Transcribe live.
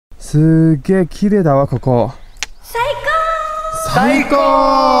すげえ綺麗だわここ。最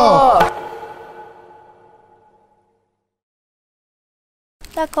高！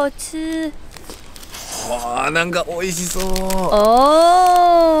大口吃。哇，なんか美味しそう。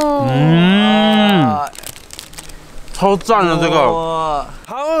哦。超赞的这个。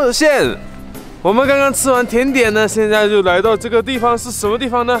好险！我们刚刚吃完甜点呢，现在就来到这个地方，是什么地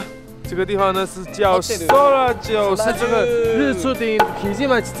方呢？这个地方呢是叫 Sorajo， 是这个日出町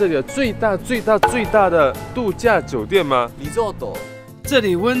hijinavi这里最大的度假酒店吗？这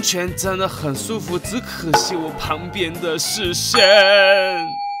里温泉真的很舒服，只可惜我旁边的视线。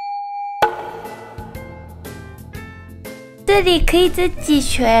这里可以自己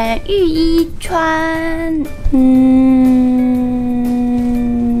选浴衣穿，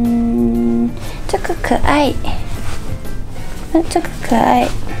这个可爱，这个可爱。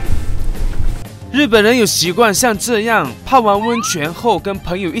日本人有习惯像这样泡完温泉后跟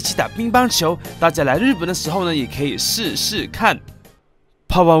朋友一起打乒乓球，大家来日本的时候呢，也可以试试看。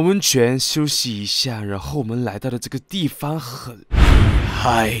泡完温泉休息一下，然后我们来到的这个地方很厉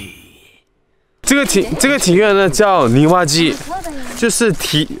害。这个庭院呢叫庭脇，就是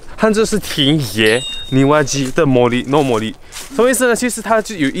汉字是庭爷，庭脇的no摩利，什么意思呢？其实它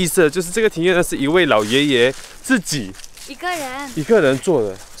就有意思的，就是这个庭院呢是一位老爷爷自己一个人做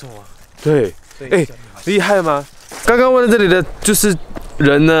的，对。哎，厉害吗？刚刚问这里的就是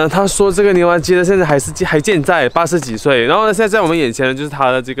人呢，他说这个庭脇呢现在还健在，80几岁。然后呢，现在在我们眼前呢就是他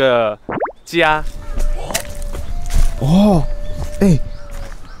的这个家。哦，哎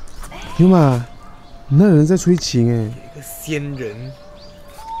，YUMA，那人在吹琴哎，一个仙人。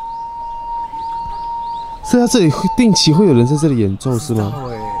是他这里定期会有人在这里演奏是吗？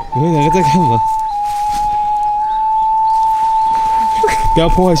你们两个在干嘛？不要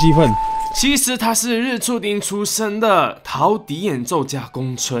破坏气氛。其实他是日出町出生的陶笛演奏家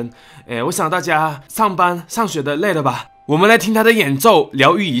宫村。我想大家上班上学的累了吧？我们来听他的演奏，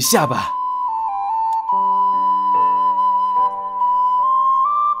疗愈一下吧。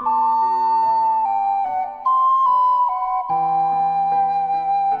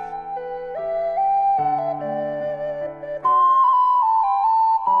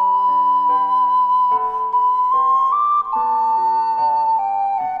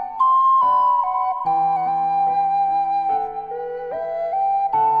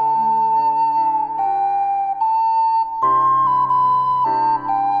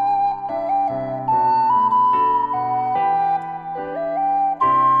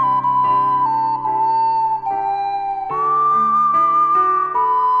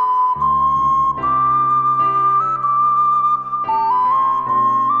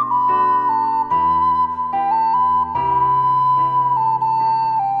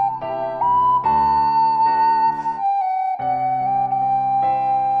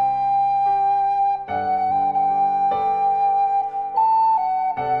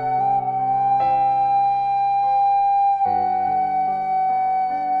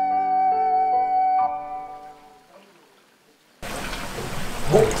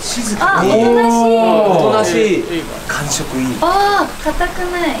静か。あ、おとなしい。感触いい。あ、硬く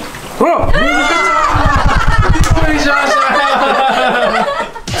ない。ほら。びっくりしました。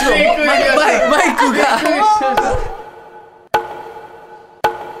マイクが。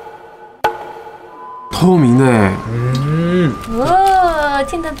透明的哎。哇，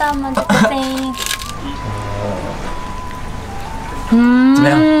听得到吗？这个声音。怎么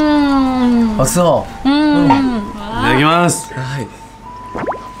样？好吃哦。いただきます。はい。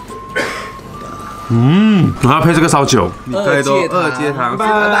然后配这个烧酒，二阶堂，拜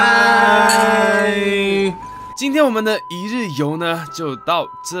拜。今天我们的一日游呢，就到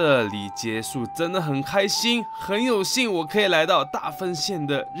这里结束，真的很开心，很有幸我可以来到大分县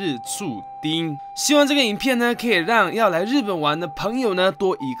的日出町。希望这个影片呢，可以让要来日本玩的朋友呢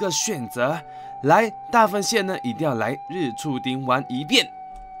多一个选择。来大分县呢，一定要来日出町玩一遍。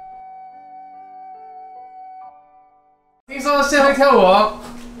听说现在会跳舞哦，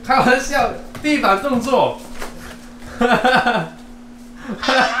开玩笑，地板动作。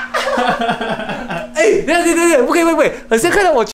哎，对，不可以，很像看到我。